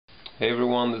Hey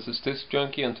everyone, this is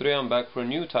discjunkie, and today I'm back for a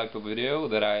new type of video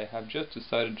that I have just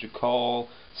decided to call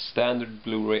Standard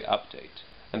Blu-ray Update.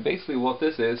 And basically what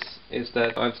this is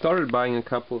that I've started buying a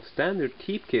couple of standard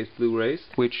keepcase Blu-rays,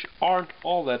 which aren't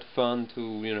all that fun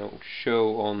to,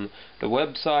 show on the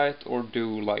website or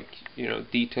do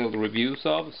detailed reviews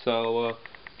of. So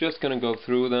just gonna go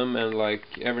through them, and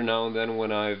every now and then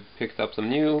when I've picked up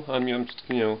some new, I'm just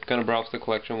gonna browse the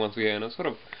collection once again and sort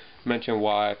of mention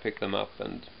why I picked them up,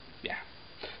 and yeah.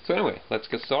 So anyway, let's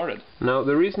get started. Now,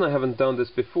 the reason I haven't done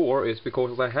this before is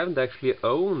because I haven't actually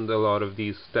owned a lot of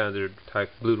these standard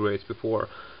type Blu-rays before,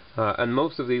 and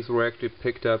most of these were actually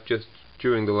picked up just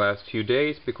during the last few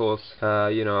days because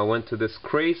I went to this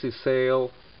crazy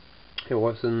sale. It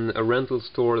was in a rental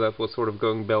store that was sort of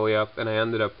going belly up, and I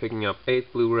ended up picking up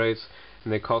 8 Blu-rays,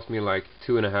 and they cost me like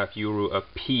 €2.50 a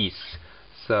piece.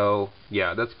 So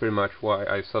yeah, that's pretty much why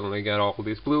I suddenly got all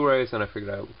these Blu-rays, and I figured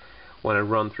I want to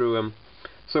run through them.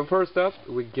 So first up,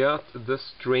 we got The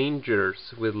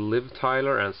Strangers with Liv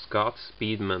Tyler and Scott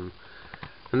Speedman.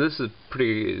 And this is a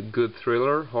pretty good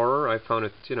thriller, horror. I found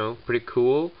it, pretty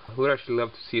cool. I would actually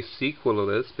love to see a sequel of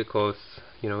this because,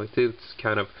 it did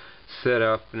kind of set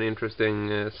up an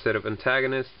interesting set of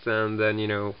antagonists, and then,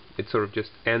 it sort of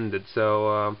just ended.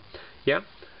 So, yeah.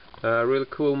 Really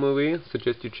cool movie.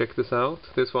 Suggest you check this out.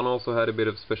 This one also had a bit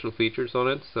of special features on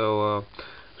it, so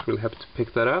really happy to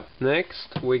pick that up.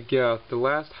 Next, we got The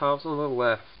Last House on the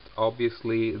Left,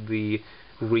 obviously the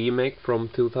remake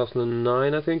from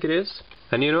 2009, I think it is.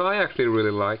 And I actually really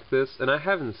like this, and I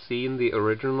haven't seen the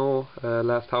original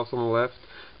Last House on the Left.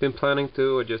 Been planning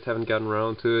to, I just haven't gotten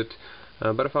around to it.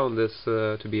 But I found this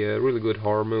to be a really good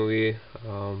horror movie.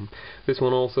 This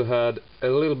one also had a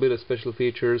little bit of special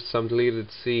features, some deleted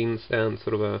scenes, and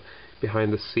sort of a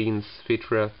behind-the-scenes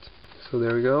featurette. So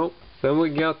there we go. Then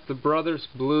we got The Brothers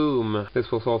Bloom.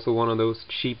 This was also one of those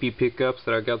cheapy pickups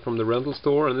that I got from the rental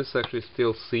store, and this is actually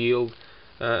still sealed.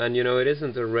 And it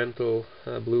isn't a rental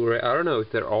Blu-ray. I don't know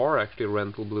if there are actually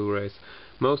rental Blu-rays.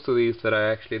 Most of these that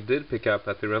I actually did pick up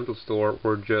at the rental store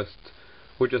were just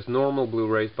normal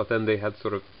Blu-rays, but then they had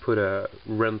sort of put a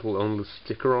rental-only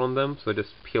sticker on them, so I just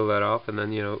peel that off, and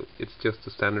then, it's just a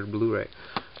standard Blu-ray.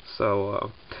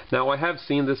 So, now I have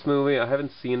seen this movie. I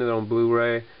haven't seen it on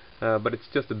Blu-ray. But it's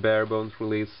just a bare bones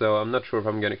release, so I'm not sure if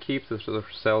I'm gonna keep this or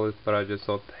sell it, but I just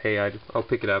thought, hey, I'll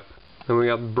pick it up. Then we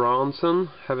got Bronson,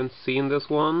 haven't seen this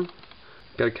one.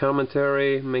 Got a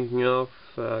commentary, making of,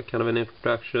 kind of an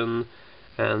introduction,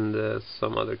 and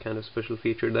some other kind of special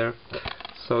feature there.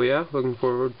 So yeah, looking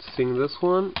forward to seeing this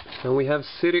one. And we have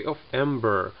City of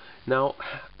Ember. Now,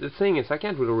 the thing is, I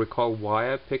can't really recall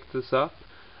why I picked this up.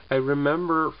 I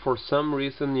remember for some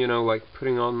reason,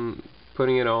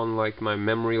 putting it on my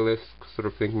memory list, sort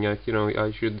of thinking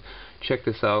I should check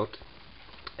this out.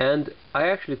 And I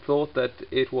actually thought that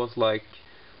it was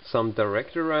some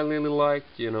director I really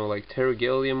liked, like Terry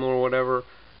Gilliam or whatever.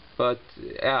 But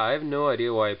yeah, I have no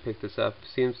idea why I picked this up.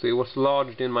 It was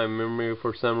lodged in my memory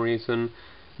for some reason.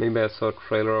 Maybe I saw a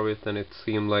trailer of it and it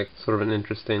seemed like sort of an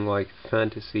interesting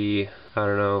fantasy, I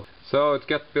don't know. So it's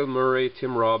got Bill Murray,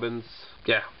 Tim Robbins.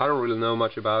 Yeah, I don't really know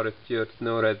much about it. You just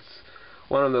know that it's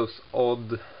one of those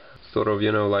odd sort of,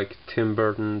 like Tim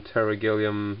Burton, Terry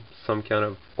Gilliam, some kind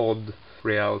of odd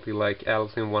reality like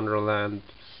Alice in Wonderland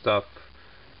stuff.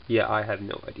 Yeah, I have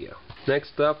no idea.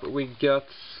 Next up we got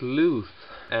Sleuth,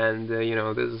 and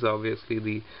this is obviously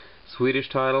the Swedish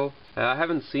title. I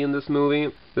haven't seen this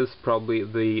movie. This is probably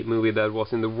the movie that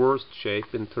was in the worst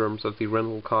shape in terms of the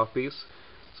rental copies.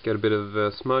 It's got a bit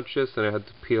of smudges, and I had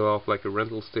to peel off a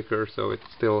rental sticker, so it's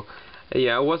still...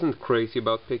 Yeah, I wasn't crazy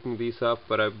about picking these up,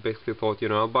 but I basically thought,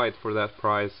 I'll buy it for that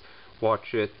price,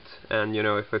 watch it, and,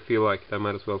 if I feel like it, I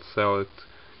might as well sell it.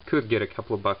 Could get a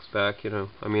couple of bucks back,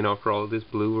 I mean, after all, this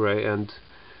Blu-ray, and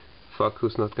fuck,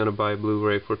 who's not gonna buy a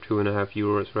Blu-ray for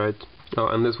 €2.50, right? Oh,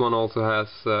 and this one also has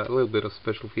a little bit of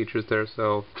special features there,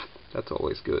 so that's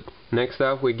always good. Next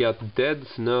up, we got Dead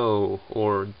Snow,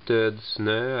 or Dead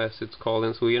Snö, as it's called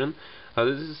in Sweden.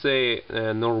 This is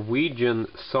a Norwegian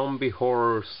zombie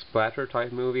horror splatter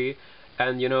type movie,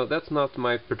 and that's not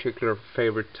my particular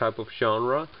favorite type of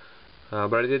genre,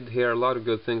 but I did hear a lot of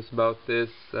good things about this.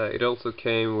 It also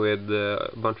came with a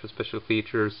bunch of special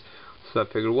features, so I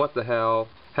figured, what the hell,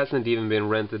 hasn't even been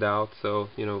rented out, so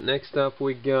Next up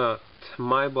we got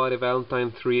My Bloody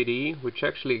Valentine 3D, which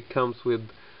actually comes with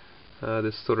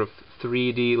this sort of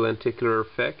 3D lenticular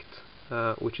effect,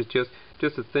 which is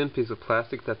just a thin piece of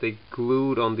plastic that they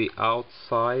glued on the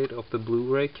outside of the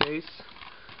Blu-ray case.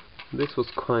 This was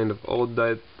kind of odd,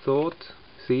 I thought.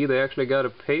 See, they actually got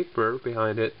a paper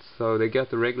behind it, so they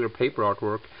got the regular paper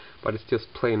artwork, but it's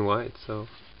just plain white, so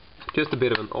Just a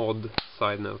bit of an odd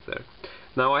side note there.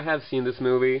 Now, I have seen this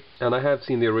movie, and I have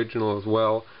seen the original as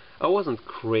well. I wasn't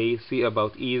crazy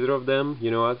about either of them,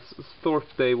 you know. I thought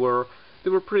they were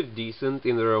pretty decent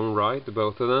in their own right,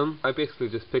 both of them. I basically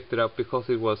just picked it up because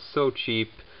it was so cheap,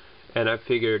 and I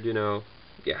figured, you know,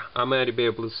 yeah, I might be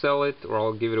able to sell it, or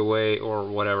I'll give it away, or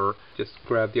whatever. Just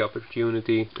grab the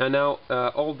opportunity. And now,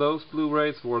 all those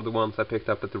Blu-rays were the ones I picked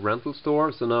up at the rental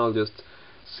store, so now I'll just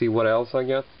see what else I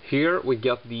got. Here we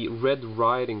got the Red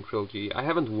Riding trilogy. I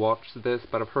haven't watched this,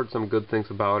 but I've heard some good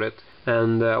things about it.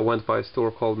 And I went by a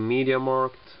store called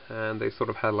MediaMarkt, and they sort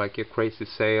of had like a crazy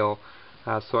sale.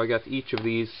 So I got each of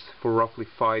these for roughly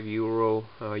 €5,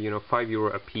 you know,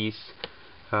 €5 a piece.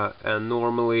 And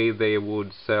normally they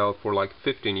would sell for like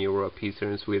 €15 a piece here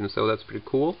in Sweden, so that's pretty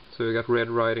cool. So we got Red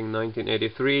Riding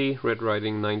 1983, Red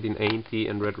Riding 1980,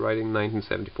 and Red Riding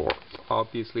 1974.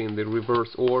 Obviously in the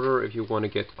reverse order if you want to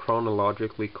get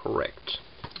chronologically correct.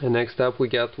 And next up we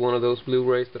got one of those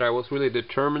Blu-rays that I was really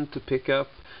determined to pick up,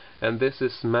 and this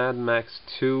is Mad Max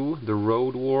 2, The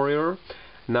Road Warrior.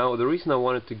 Now, the reason I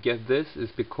wanted to get this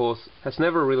is because it has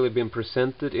never really been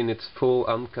presented in its full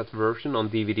uncut version on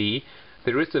DVD.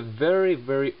 There is a very,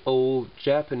 very old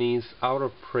Japanese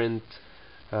out-of-print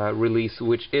release,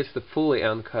 which is the fully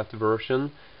uncut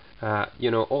version. You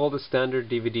know, all the standard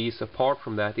DVDs apart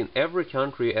from that in every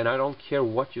country, and I don't care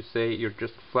what you say, you're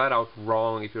just flat out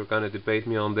wrong if you're going to debate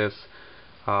me on this.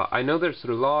 I know there's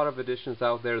a lot of editions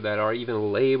out there that are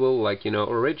even labeled like, you know,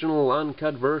 original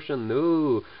uncut version,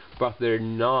 no, but they're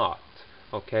not.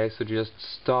 Okay, so just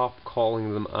stop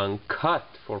calling them uncut,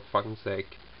 for fucking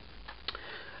sake.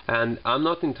 And I'm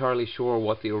not entirely sure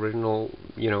what the original,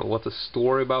 you know, what the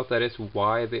story about that is,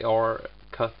 why they are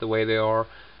cut the way they are.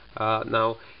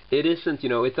 Now, it isn't, you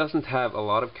know, it doesn't have a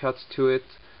lot of cuts to it.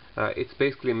 It's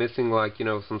basically missing, like, you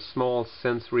know, some small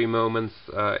sensory moments.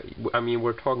 I mean,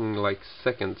 we're talking like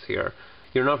seconds here.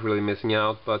 You're not really missing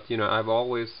out, but, you know,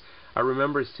 I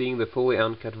remember seeing the fully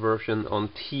uncut version on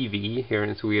TV here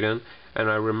in Sweden, and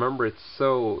I remember it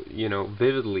so, you know,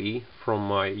 vividly from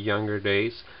my younger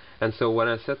days. And so when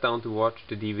I sat down to watch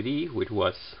the DVD, which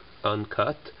was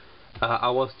uncut, I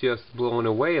was just blown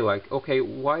away, like, okay,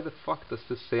 why the fuck does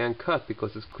this say uncut?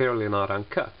 Because it's clearly not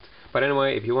uncut. But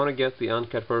anyway, if you want to get the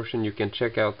uncut version, you can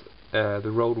check out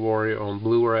The Road Warrior on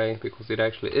Blu-ray, because it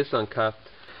actually is uncut.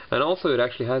 And also it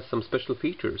actually has some special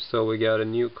features. So we got a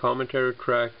new commentary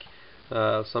track,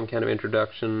 some kind of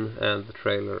introduction, and the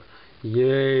trailer.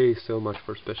 Yay, so much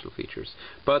for special features.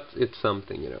 But it's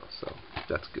something, you know, so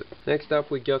that's good. Next up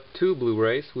we got two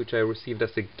Blu-rays, which I received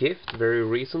as a gift very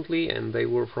recently, and they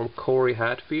were from Corey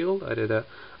Hatfield. I did a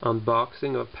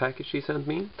unboxing of a package he sent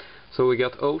me. So we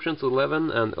got Ocean's 11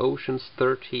 and Ocean's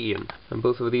 13, and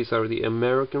both of these are the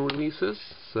American releases.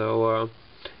 So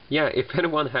yeah, if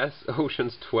anyone has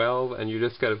Ocean's 12 and you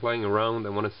just got it lying around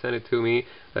and want to send it to me,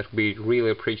 that would be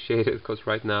really appreciated, because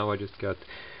right now I just got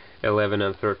 11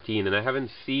 and 13, and I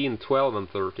haven't seen 12 and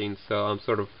 13, so I'm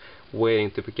sort of waiting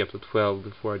to pick up the 12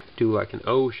 before I do like an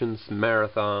Ocean's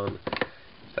marathon,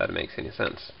 if that makes any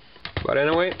sense. But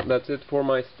anyway, that's it for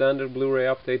my standard Blu-ray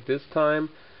update this time.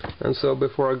 And so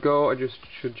before I go, I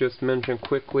should just mention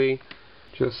quickly,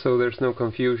 just so there's no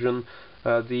confusion,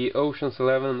 the Ocean's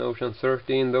 11 and Ocean's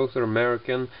 13, those are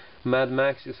American. Mad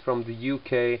Max is from the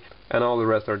UK, and all the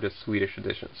rest are just Swedish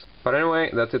editions. But anyway,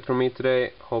 that's it from me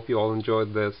today. Hope you all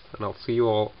enjoyed this, and I'll see you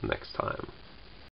all next time.